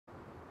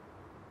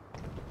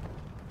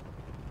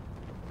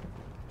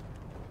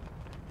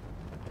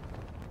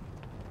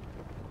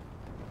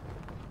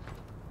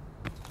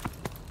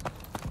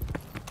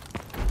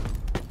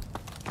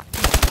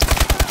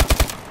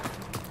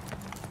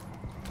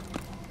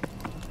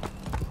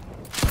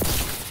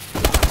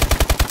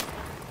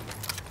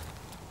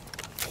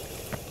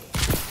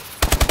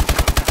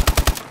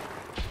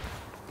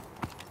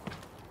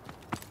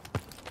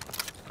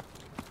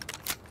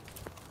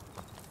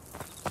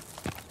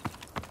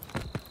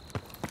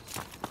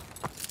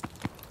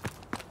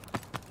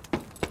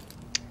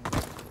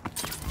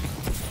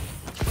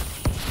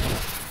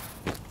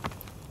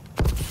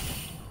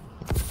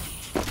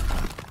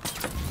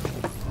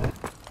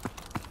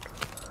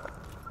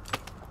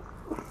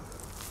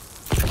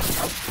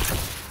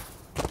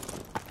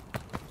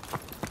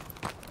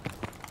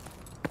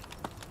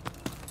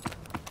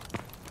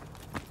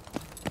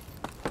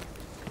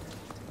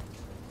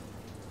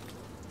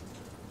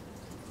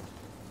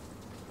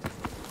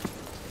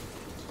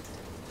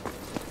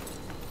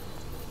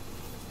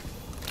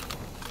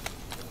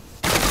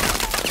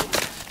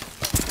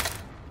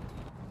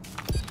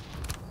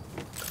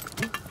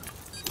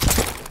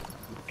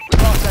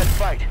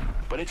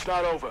it's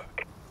not over.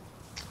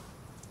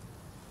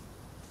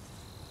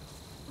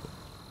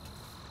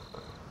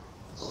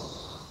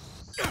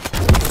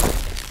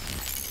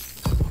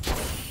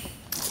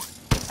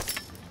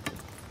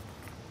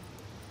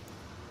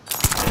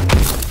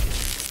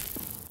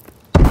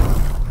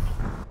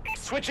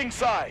 Switching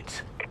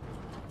sides.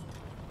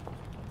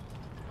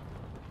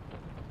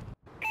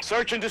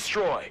 Search and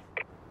destroy.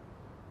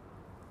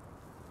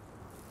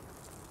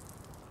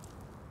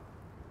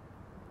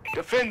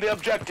 Defend the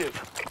objective.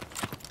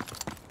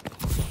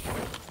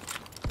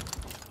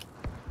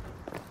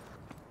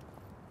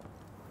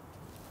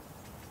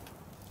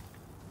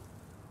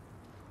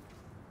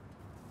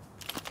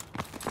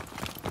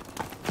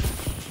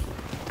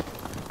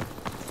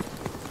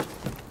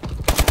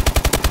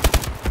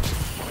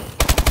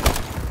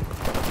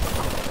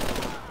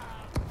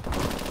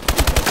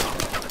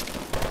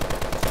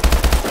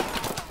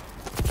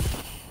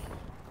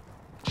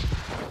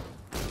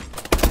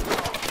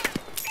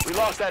 We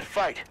lost that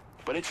fight,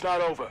 but it's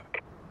not over.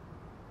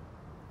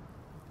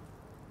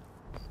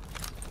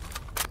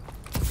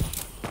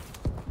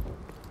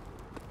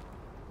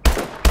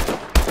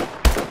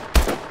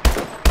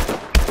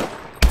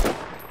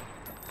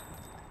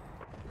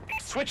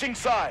 Switching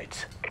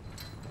sides.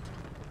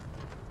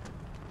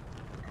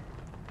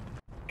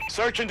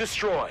 Search and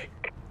destroy.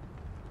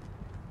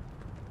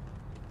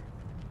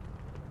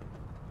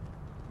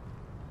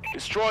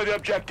 Destroy the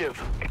objective.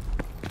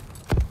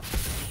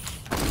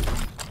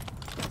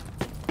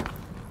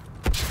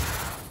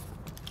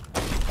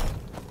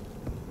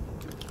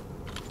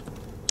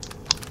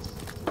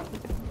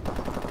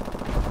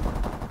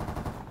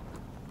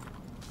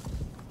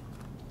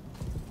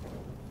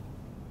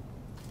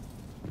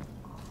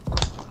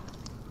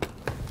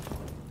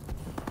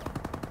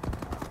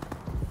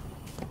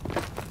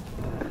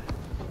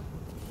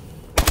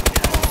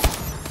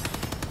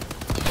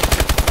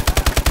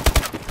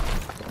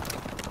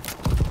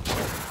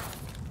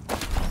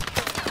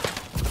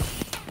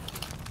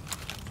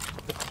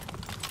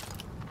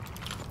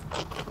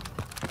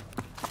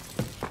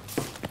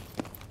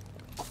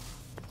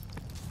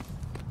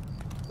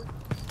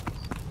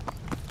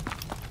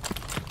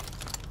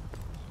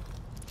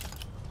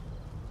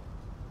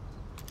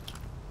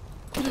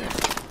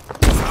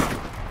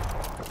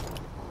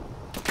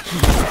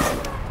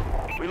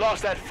 We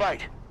lost that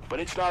fight, but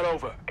it's not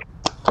over.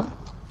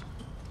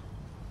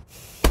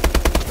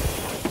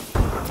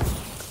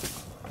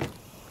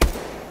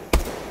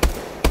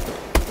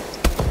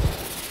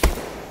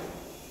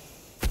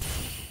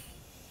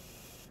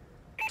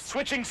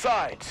 Switching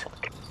sides.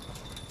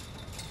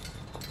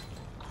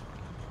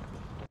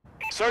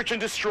 Search and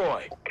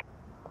destroy.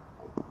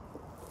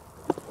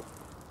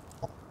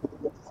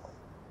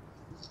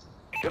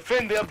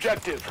 Defend the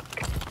objective.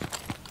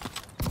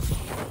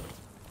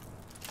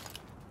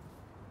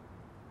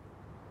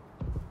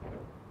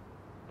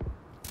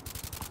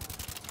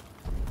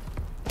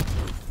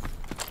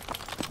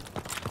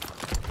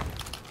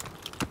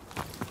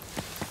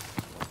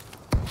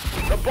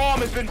 The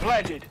bomb has been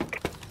planted.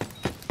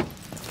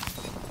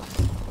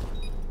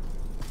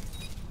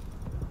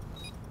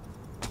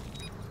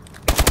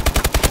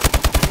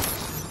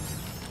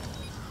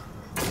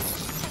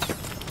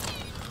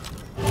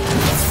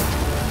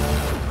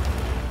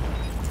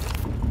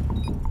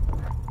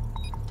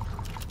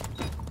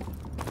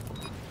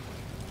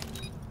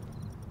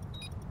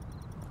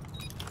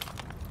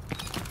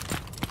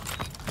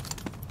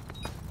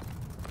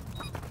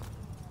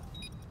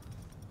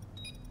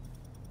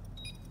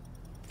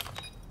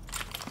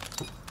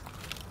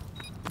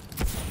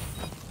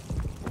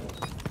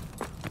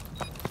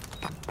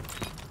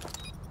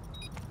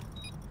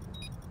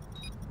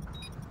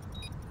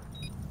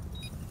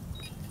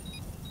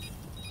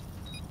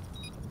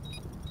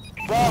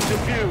 Bomb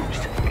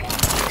defused.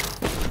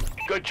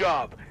 Good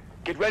job.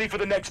 Get ready for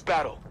the next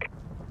battle.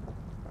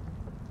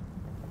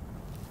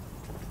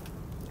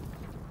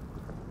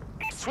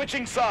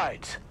 Switching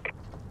sides.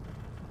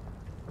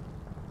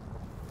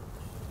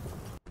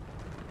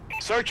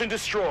 Search and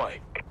destroy.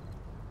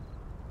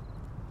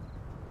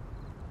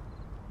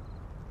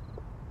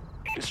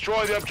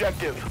 Destroy the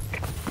objective.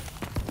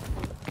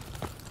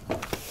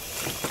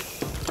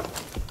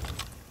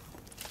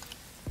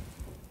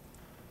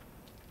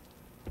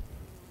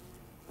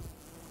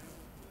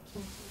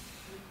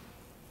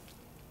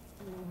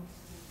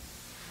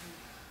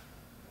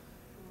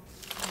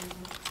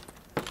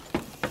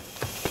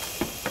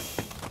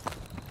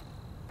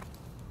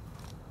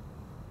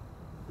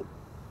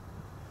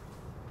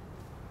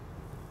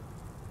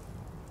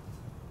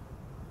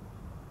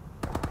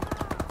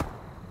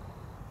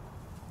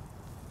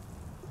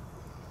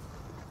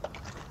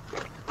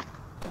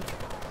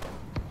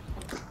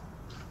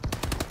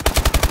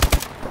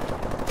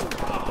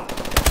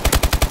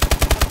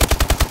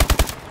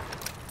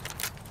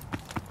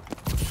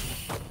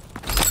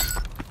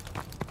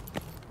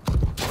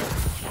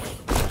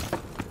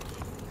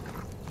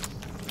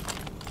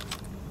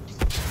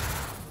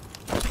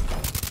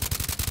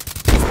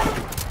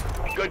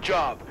 Good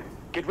job.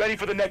 Get ready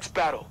for the next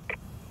battle.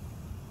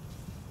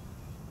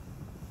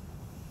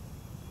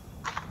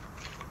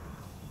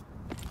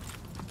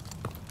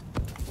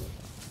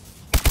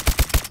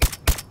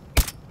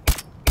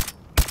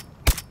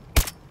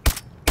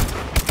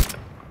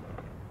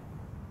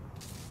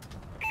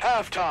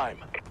 halftime.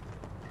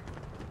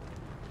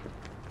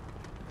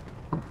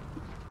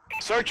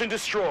 Search and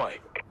destroy.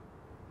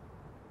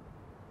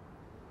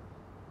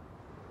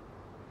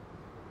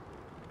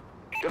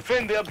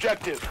 Defend the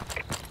objective.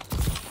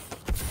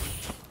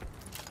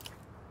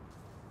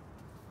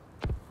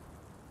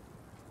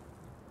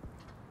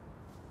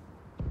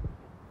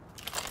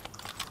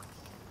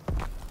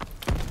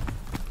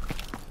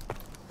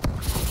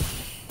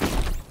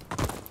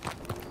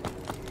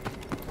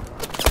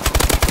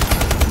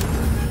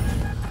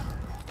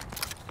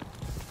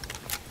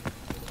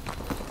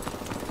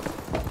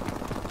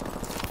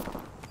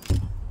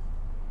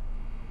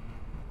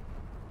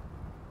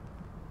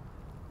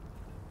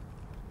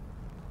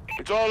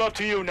 It's all up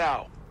to you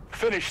now.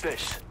 Finish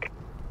this.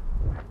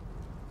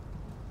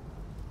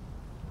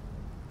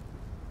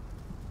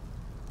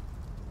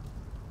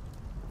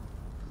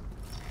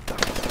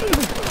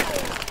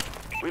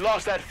 We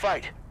lost that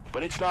fight,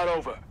 but it's not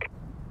over.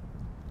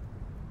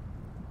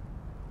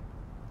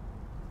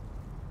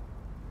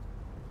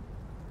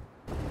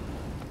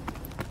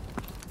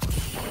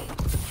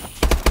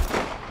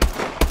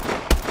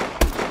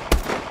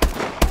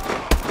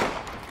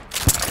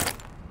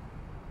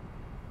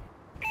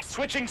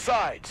 Switching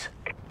sides.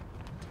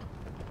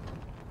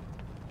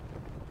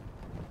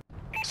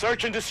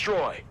 Search and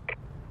destroy.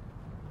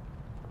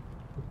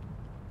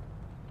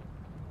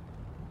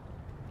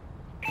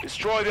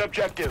 Destroy the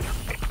objective.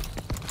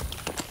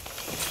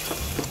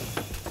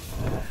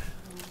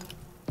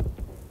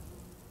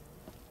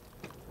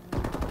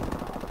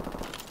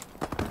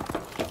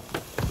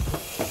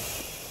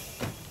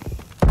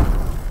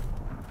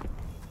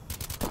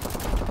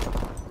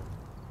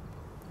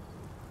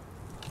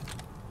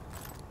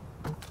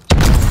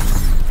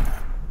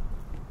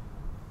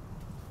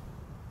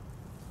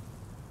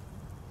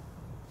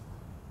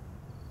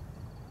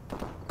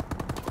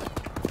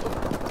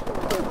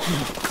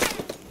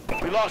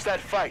 We lost that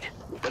fight,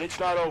 but it's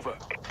not over.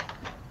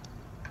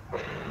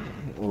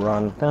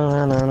 Run.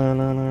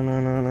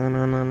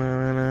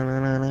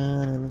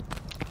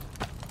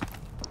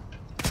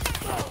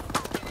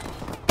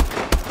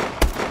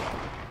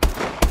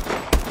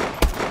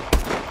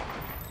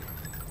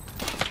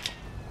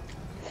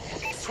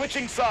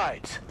 Switching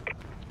sides.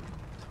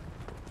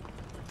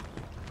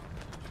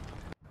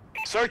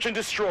 Search and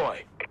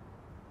destroy.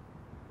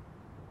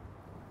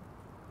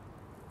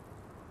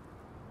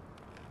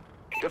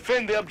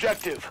 Defend the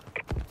objective.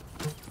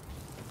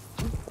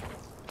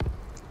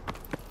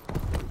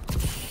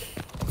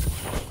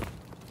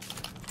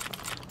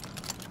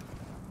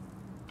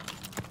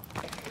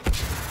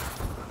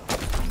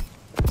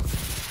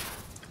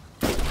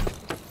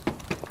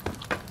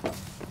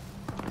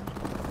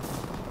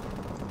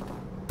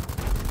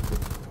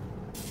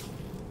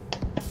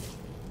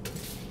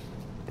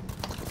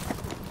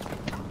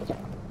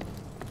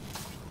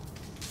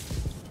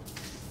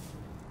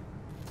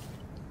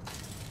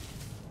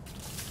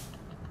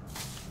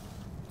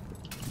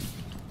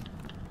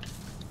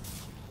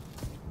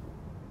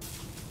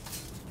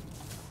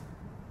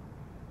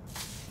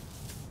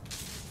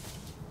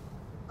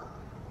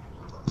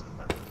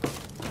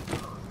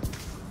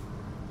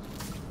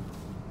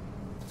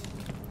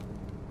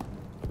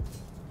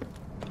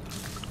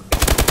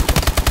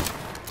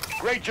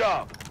 Great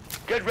job.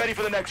 Get ready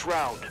for the next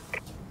round.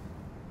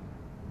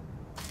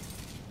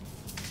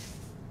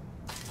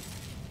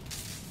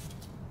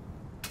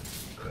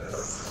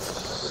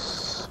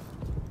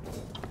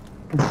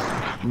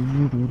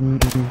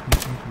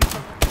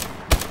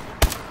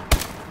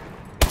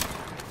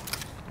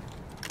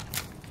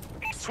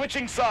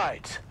 Switching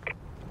sides.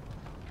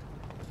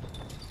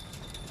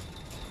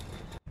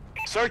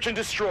 Search and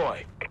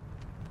destroy.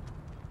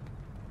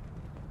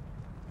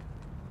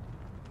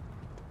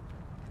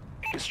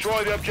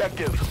 Destroy the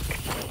objective.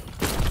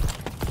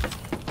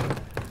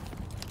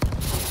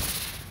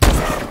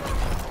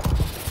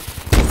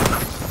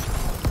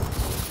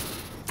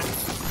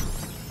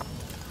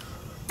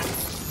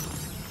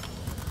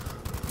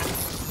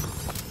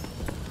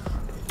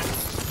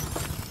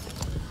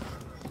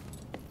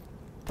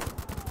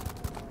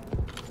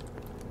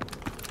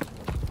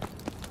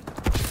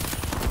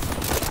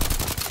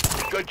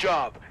 Good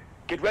job.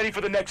 Get ready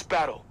for the next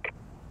battle.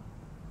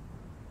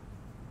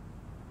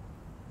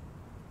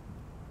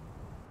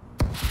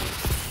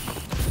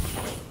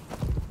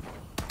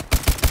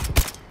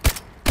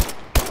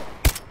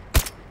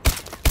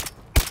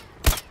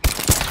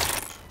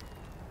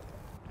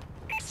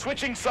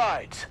 Switching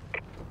sides.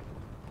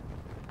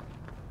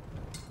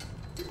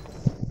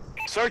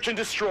 Search and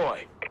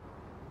destroy.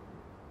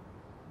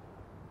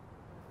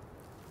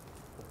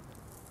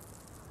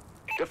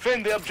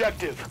 Defend the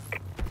objective.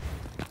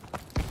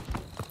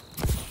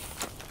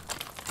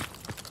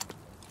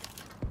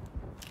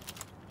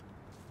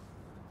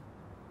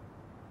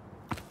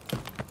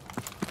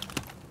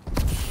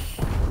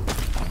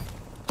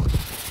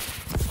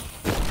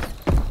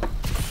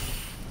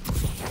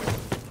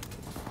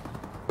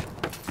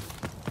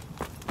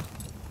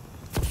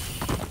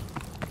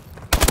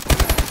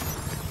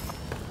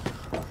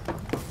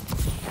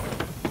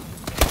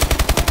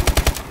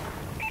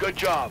 Good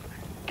job.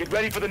 Get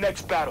ready for the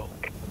next battle.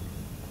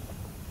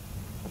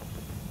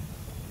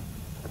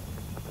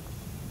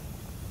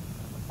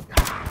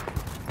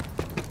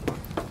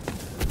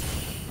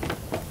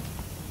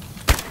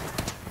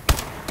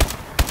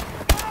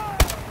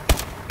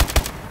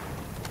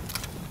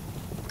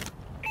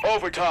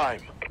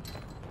 Overtime.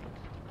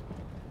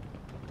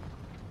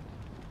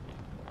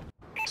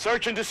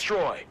 Search and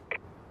destroy.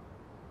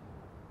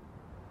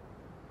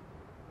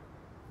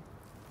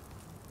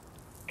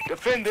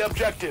 Defend the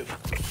objective.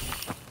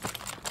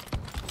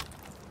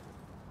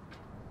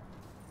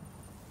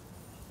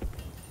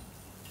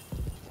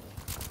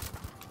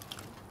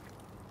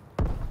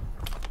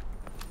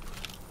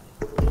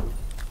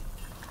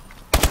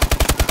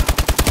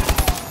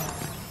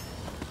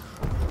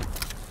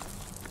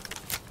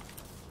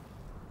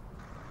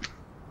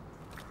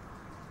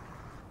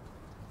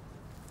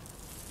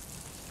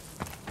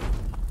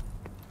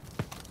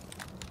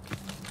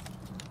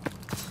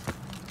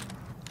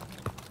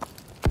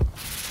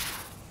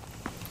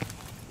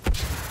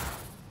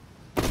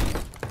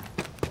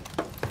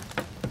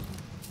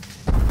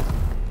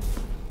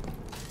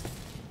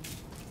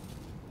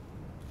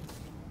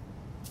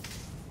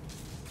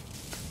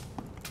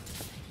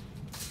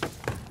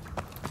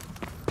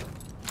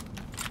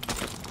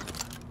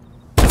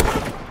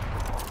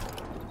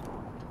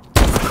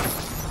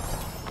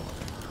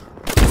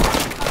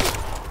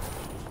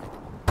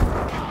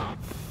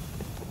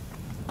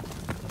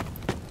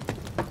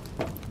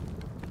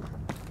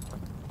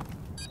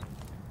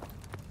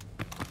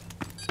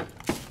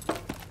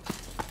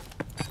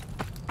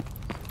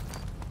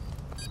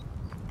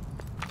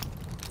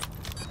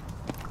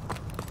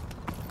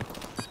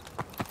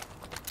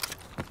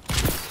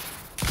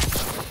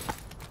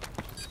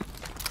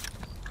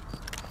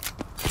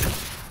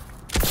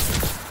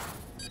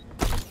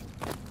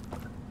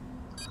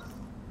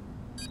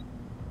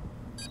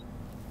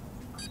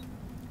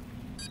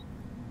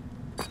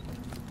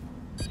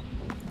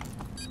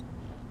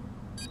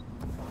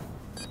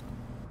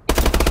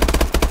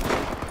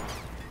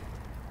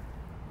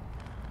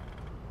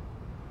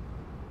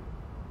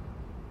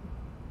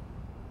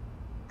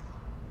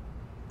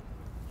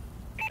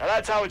 Now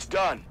that's how it's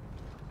done.